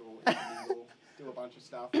high school, do a bunch of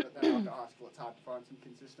stuff, but then after high school it's hard to find some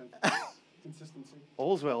consistent Consistency.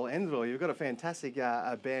 All's well, ends well. You've got a fantastic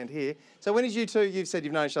band here. So when did you two, you've said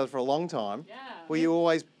you've known each other for a long time. Yeah. Were you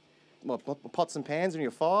always pots and pans when you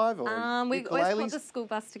were 5? Or We always ukuleles? called the school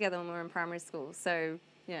bus together when we were in primary school, so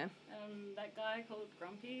yeah. That guy called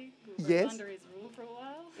Grumpy, who Yes. was under his rule for a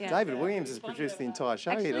while. Yeah. David Williams has produced the entire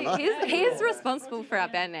show here Actually, tonight. he's responsible for our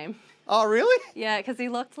band name. Oh, really? Yeah, because he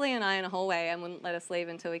locked Lee and I in a hallway and wouldn't let us leave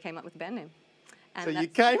until we came up with a band name. And So you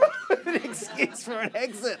that's- came up with an excuse for an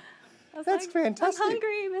exit. I was That's like, fantastic. I'm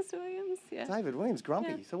hungry, Mr. Williams. Yeah. David Williams,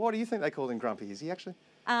 Grumpy. Yeah. So why do you think they called him Grumpy? Is he actually?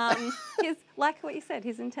 He's like what you said.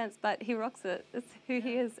 He's intense, but he rocks it. It's who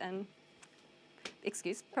he is, and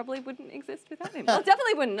excuse probably wouldn't exist without him. Well,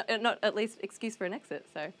 definitely wouldn't. Not at least excuse for an exit.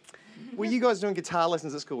 So. Were you guys doing guitar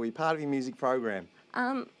lessons at school? Were you part of your music program?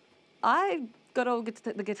 I got all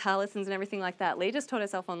the guitar lessons and everything like that. Lee just taught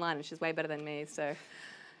herself online, and she's way better than me. So.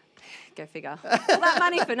 Go figure. All that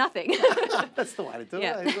money for nothing. That's the way to do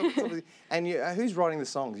Yeah. it. And who's writing the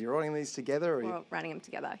songs? You're writing these together? Or We're writing them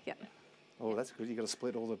together, yeah. Oh, that's good. You've got to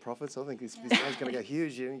split all the profits. I think this band's going to go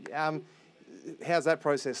huge. How's that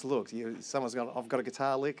process look? I've got a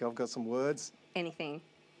guitar lick, I've got some words. Anything.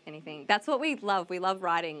 That's what we love. We love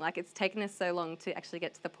writing. Like, it's taken us so long to actually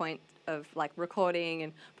get to the point of, like, recording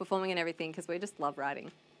and performing and everything because we just love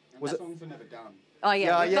writing. And the songs are never done. Oh,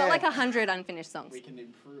 yeah. We've got, like, 100 unfinished songs. We can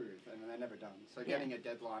improve, and they're never done. So getting a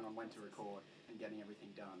deadline on when to record and getting everything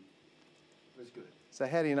done was good. So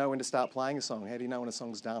how do you know when to start playing a song? How do you know when a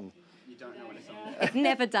song's done? You don't know when a song It's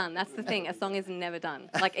never done. That's the thing. A song is never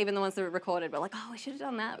done. Like, even the ones that are recorded, we're like, oh, we should have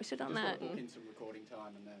done that. We should have done Just that. gotta book in some recording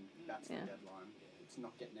time, and then that's the deadline. It's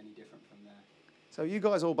not getting any different from there. So you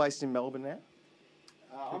guys all based in Melbourne now?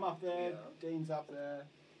 I'm up there. Dean's up there.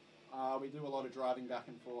 We do a lot of driving back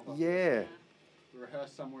and forth. up Yeah. there. We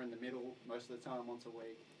rehearse somewhere in the middle most of the time, once a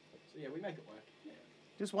week. So yeah, we make it work. Yeah.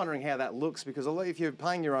 Just wondering how that looks, because if you're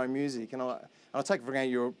playing your own music, and I take it for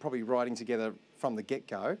granted you're probably writing together from the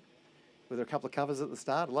get-go. Were there a couple of covers at the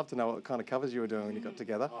start? I'd love to know what kind of covers you were doing when you got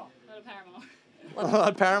together. Go to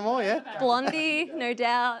Paramore. Paramore, yeah? Blondie, no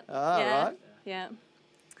doubt. Yeah. Right. Yeah.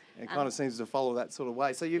 It kind of seems to follow that sort of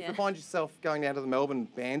way. So you find yourself going down to the Melbourne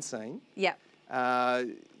band scene. Yeah.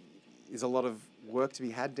 Is a lot of work to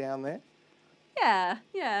be had down there? Yeah.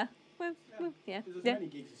 There's as many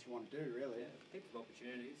gigs as you want to do, really. Heaps of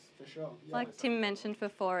opportunities. For sure. Yeah. Like Tim mentioned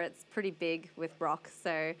before, it's pretty big with rock,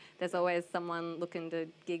 so there's always someone looking to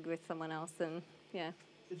gig with someone else, and yeah.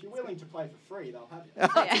 If you're willing to play for free, they'll have you.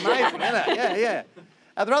 It's amazing, isn't it? Yeah.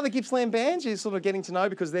 Are there other Gippsland bands you're sort of getting to know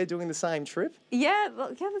because they're doing the same trip? Yeah,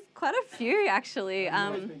 there's quite a few actually. We've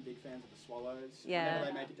always been big fans of the Swallows. Yeah. Whenever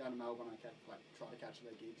they make it down to Melbourne, I try to catch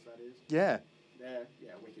their gigs, that is. Yeah. They're,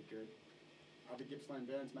 wicked good. Other Gippsland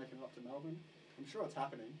bands making it up to Melbourne. I'm sure it's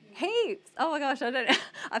happening. Heaps. Oh my gosh, I don't know.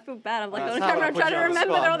 I feel bad. I'm like No, on it's camera. hard I'm to trying put to you on the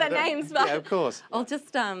remember spot. all their names. But Yeah, of course. I'll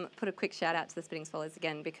just put a quick shout out to the Spitting Swallows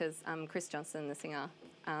again because Chris Johnson, the singer,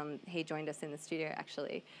 he joined us in the studio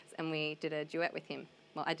actually, and we did a duet with him.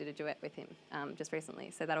 Well, I did a duet with him just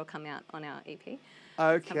recently, so that'll come out on our EP.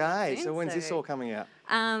 Okay, soon, so when's this all coming out?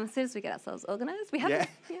 As soon as we get ourselves organised. We haven't,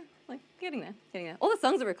 getting there. All the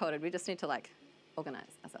songs are recorded, we just need to organise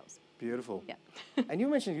ourselves. Beautiful. Yeah. And you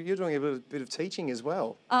mentioned you're doing a bit of teaching as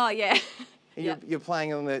well. Oh, yeah. You're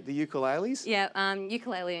playing on the ukuleles? Yeah,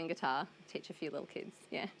 ukulele and guitar. Teach a few little kids,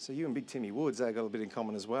 yeah. So you and Big Timmy Woodz, they've got a bit in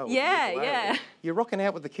common as well. Yeah. You're rocking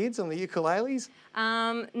out with the kids on the ukuleles?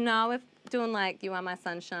 No, we're doing You Are My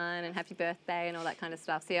Sunshine and Happy Birthday and all that kind of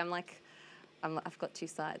stuff. See, I've got two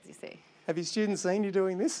sides, you see. Have your students seen you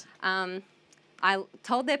doing this? I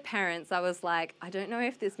told their parents, I was like, I don't know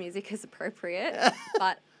if this music is appropriate,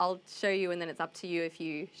 but I'll show you and then it's up to you if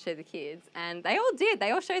you show the kids. And they all did. They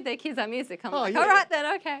all showed their kids our music. I'm like, all right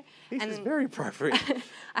then, okay. This is very appropriate.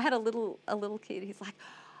 I had a little kid, he's like,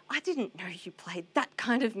 I didn't know you played that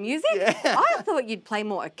kind of music. I thought you'd play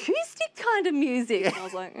more acoustic kind of music. And I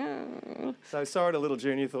was like, oh. So sorry to little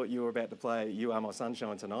Junior thought you were about to play You Are My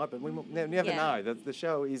Sunshine tonight, but we never know. The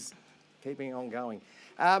show is keeping on going.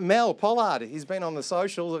 Mel Pollard, he's been on the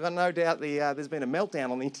socials. I've got no doubt there's been a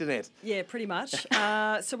meltdown on the internet. Yeah, pretty much.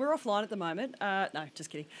 So we're offline at the moment. No,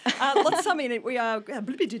 just kidding. Let's sum in. We are... Get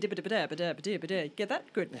that?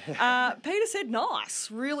 Good. Peter said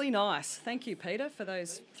nice. Really nice. Thank you, Peter, for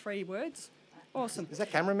those 3 words. Awesome. Is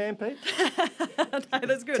that cameraman, Pete? No,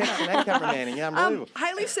 that's good. Texting and cameramanning, yeah, unbelievable.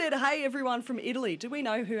 Hayley said, hey, everyone from Italy. Do we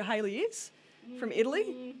know who Hayley is? From Italy?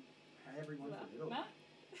 Hey, everyone from Italy.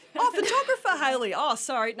 Oh, photographer Hayley. Oh,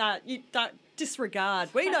 sorry. No, you don't. disregard.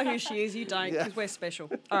 We know who she is, you don't, because we're special.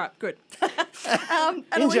 All right, good.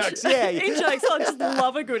 In-jokes, yeah. In-jokes, I just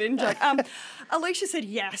love a good in-joke. Alicia said,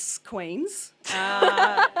 yes, Queens.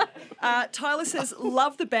 Tyler says,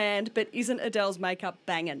 love the band, but isn't Adele's makeup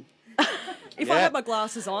banging? If I had my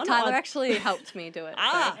glasses on... Tyler actually helped me do it.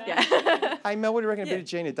 Ah. So, yeah. Hey, Mel, what do you reckon? A bit of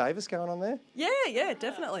Gina Davis going on there? Yeah,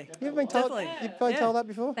 definitely. You've been told, you've been told that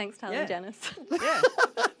before? Thanks, Tyler and Janice. Yeah.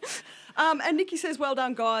 And Nikki says, well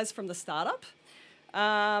done, guys, from the startup.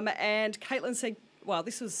 And Caitlin said, well,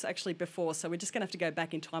 this was actually before, so we're just going to have to go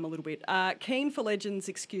back in time a little bit. Keen for Legends,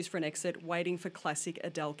 excuse for an exit, waiting for classic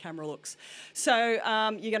Adele camera looks. So you're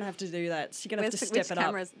going to have to do that. So you're going to have to step it up. Which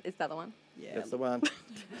camera is that the one? Yeah. That's the one.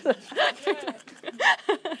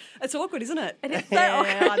 It's awkward, isn't it? It is so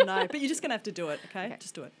awkward. I know, but you're just going to have to do it, okay?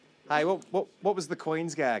 Just do it. Hey, what was the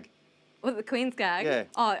Queen's gag? Was it the Queen's gag? Yeah.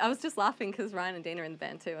 Oh, I was just laughing because Ryan and Dina are in the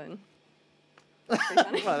band too, and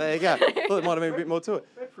Well, there you go. Thought there might have been a bit more to it.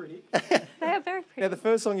 They're pretty. they are very pretty. Now, the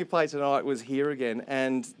first song you played tonight was Here Again,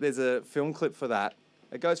 and there's a film clip for that.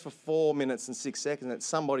 It goes for 4 minutes and 6 seconds. It's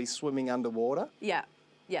somebody swimming underwater. Yeah.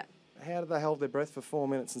 How did they hold their breath for 4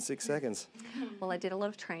 minutes and 6 seconds? Well, I did a lot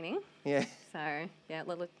of training. Yeah. So, yeah, a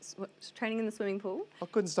lot of training in the swimming pool. I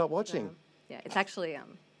couldn't stop watching. Yeah, it's actually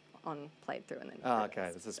played through and then... Oh, okay,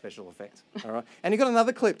 that's a special effect. All right. And you got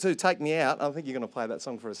another clip too, Take Me Out. I think you're going to play that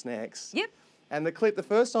song for us next. Yep. And the clip, the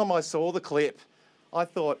first time I saw the clip, I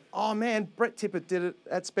thought, oh man, Brett Tippett did it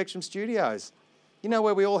at Spectrum Studios. You know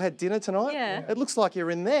where we all had dinner tonight? Yeah. It looks like you're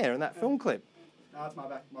in there, in that film clip. No, it's my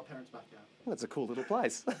parents' backyard. That's a cool little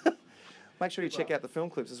place. Make sure you check out the film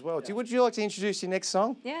clips as well. Would you like to introduce your next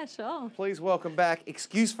song? Yeah, sure. Please welcome back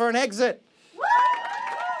Excuse for an Exit.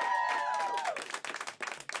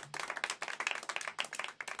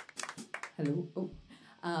 Hello. Oh,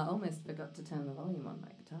 almost forgot to turn the volume on my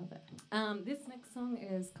guitar there. This next song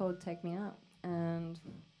is called Take Me Out, and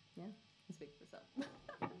yeah, it speaks for itself.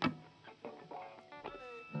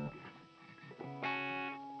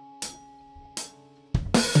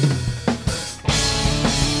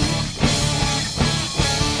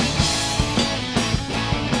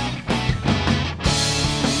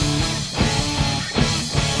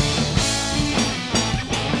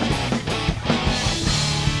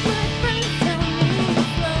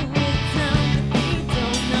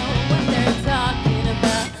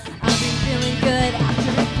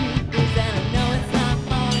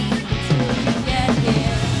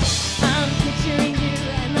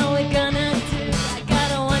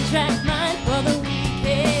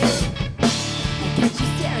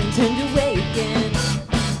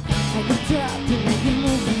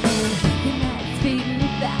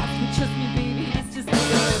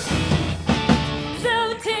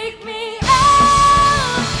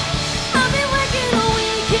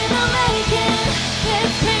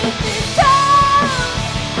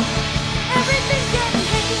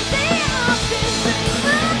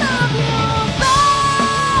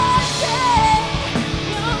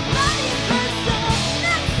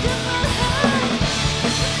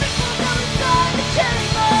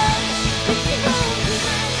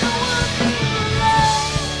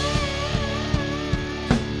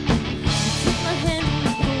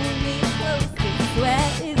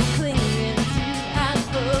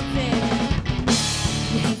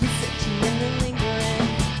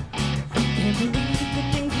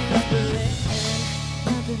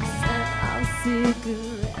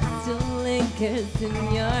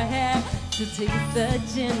 In your hair to taste the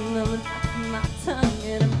gin on my tongue,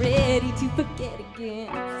 and I'm ready to forget again.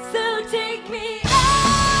 So take me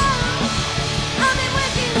out. I've been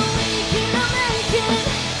working a week and I'm making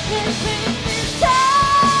this pain this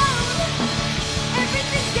town.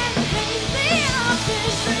 Everything's getting crazy. I've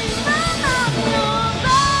been dreaming of your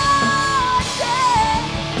body.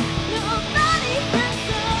 Nobody can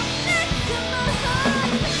come next to my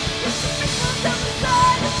heart. Just to make myself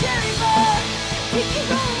inside a cherry bar. Take me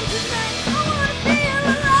home tonight, I wanna feel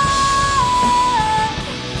alive.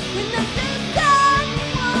 When nothing's done,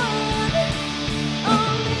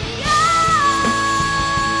 only you.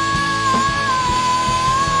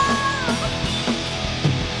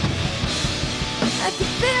 I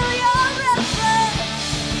can feel your effort.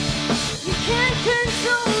 You can't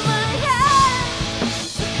control my head.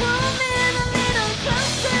 So come in a little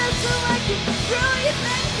closer so I can throw you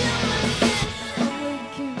back to my skin. I'm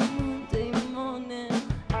waking Monday morning.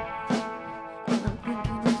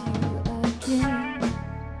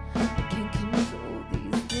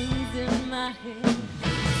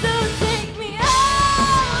 So take me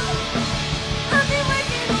out. I've been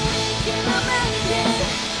working a week and I'm making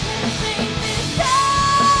this thing this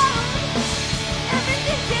town.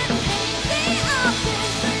 Everything's getting hazy. I've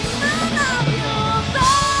been dreaming of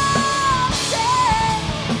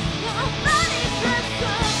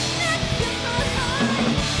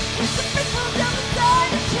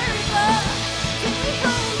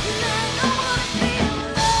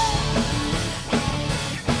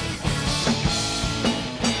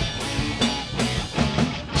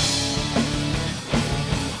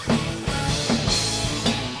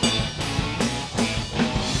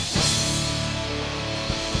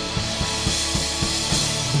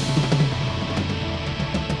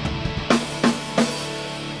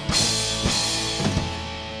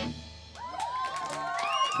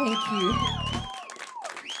Thank you.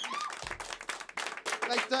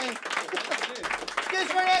 Thanks, Dean.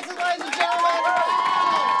 Excuse for an answer, ladies and gentlemen.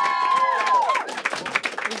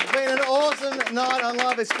 It's been an awesome night on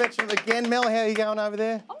Live at Spectrum again. Mel, how are you going over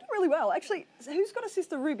there? I'm doing really well. Actually, who's got a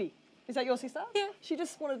sister, Ruby? Is that your sister? Yeah. She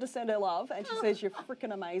just wanted to send her love, and she says you're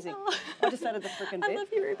freaking amazing. I just added the freaking bit. I love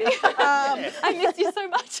you, Ruby. I missed you so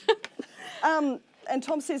much. And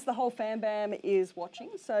Tom says the whole fan bam is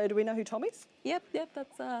watching. So do we know who Tom is? Yep.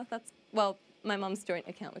 That's well, my mum's joint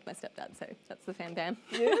account with my stepdad, so that's the fan bam.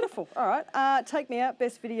 Beautiful. All right. Take Me Out,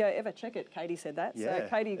 best video ever. Check it. Katie said that. Yeah, so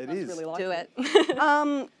Katie must really like Do it.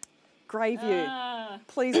 it. Greyview.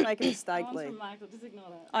 Please make a mistake, That one's Lee. from Michael, just ignore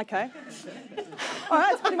that. Okay. All right,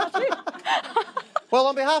 that's pretty much it. Well,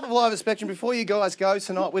 on behalf of Live at Spectrum, before you guys go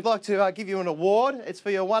tonight, we'd like to give you an award. It's for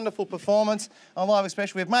your wonderful performance on Live at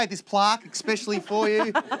Spectrum. We've made this plaque especially for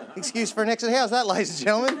you. Excuse for an exit. How's that, ladies and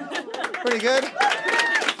gentlemen? Pretty good.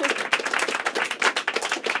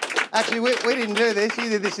 Actually, we didn't do this. You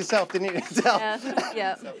did this yourself, didn't you?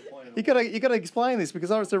 Yeah. You gotta explain this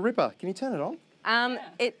because I was a ripper. Can you turn it on?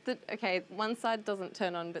 Okay, one side doesn't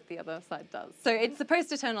turn on, but the other side does. So it's supposed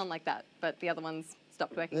to turn on like that, but the other one's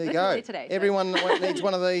stopped working. There you literally go. today. so- Everyone needs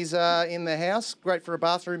one of these in their house. Great for a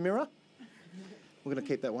bathroom mirror. We're going to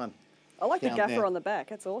keep that one. I like the Down gaffer there. on the back.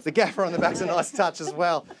 That's awesome. The gaffer on the back's a nice touch as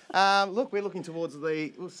well. Look, we're looking towards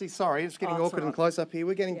the... We'll see, sorry, it's getting Oh, it's awkward all and right. close up here.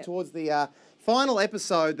 We're getting towards the final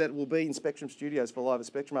episode that will be in Spectrum Studios for Live at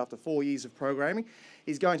Spectrum after 4 years of programming.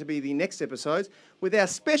 Is going to be the next episode with our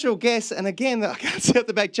special guest. And again, I can't see at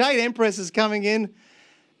the back, Jade Empress is coming in.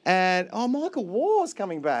 And, Michael War's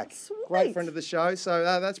coming back. Sweet. Great friend of the show. So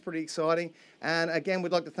that's pretty exciting. And again,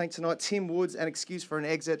 we'd like to thank tonight Tim Woodz and Excuse for an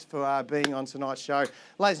Exit for being on tonight's show.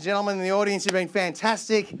 Ladies and gentlemen in the audience, you've been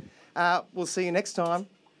fantastic. We'll see you next time.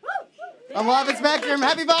 I'm Live at Spectrum.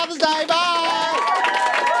 Happy Father's Day. Bye.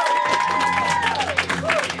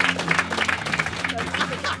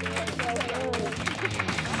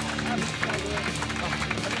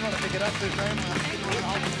 Pick it up to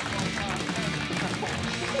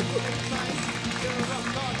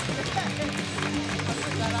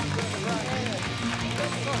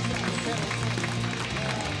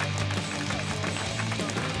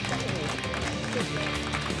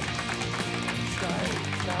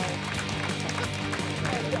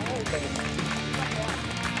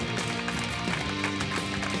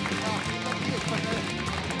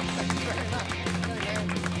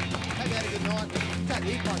Have you had a good night? Is that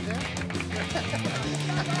the eat right there?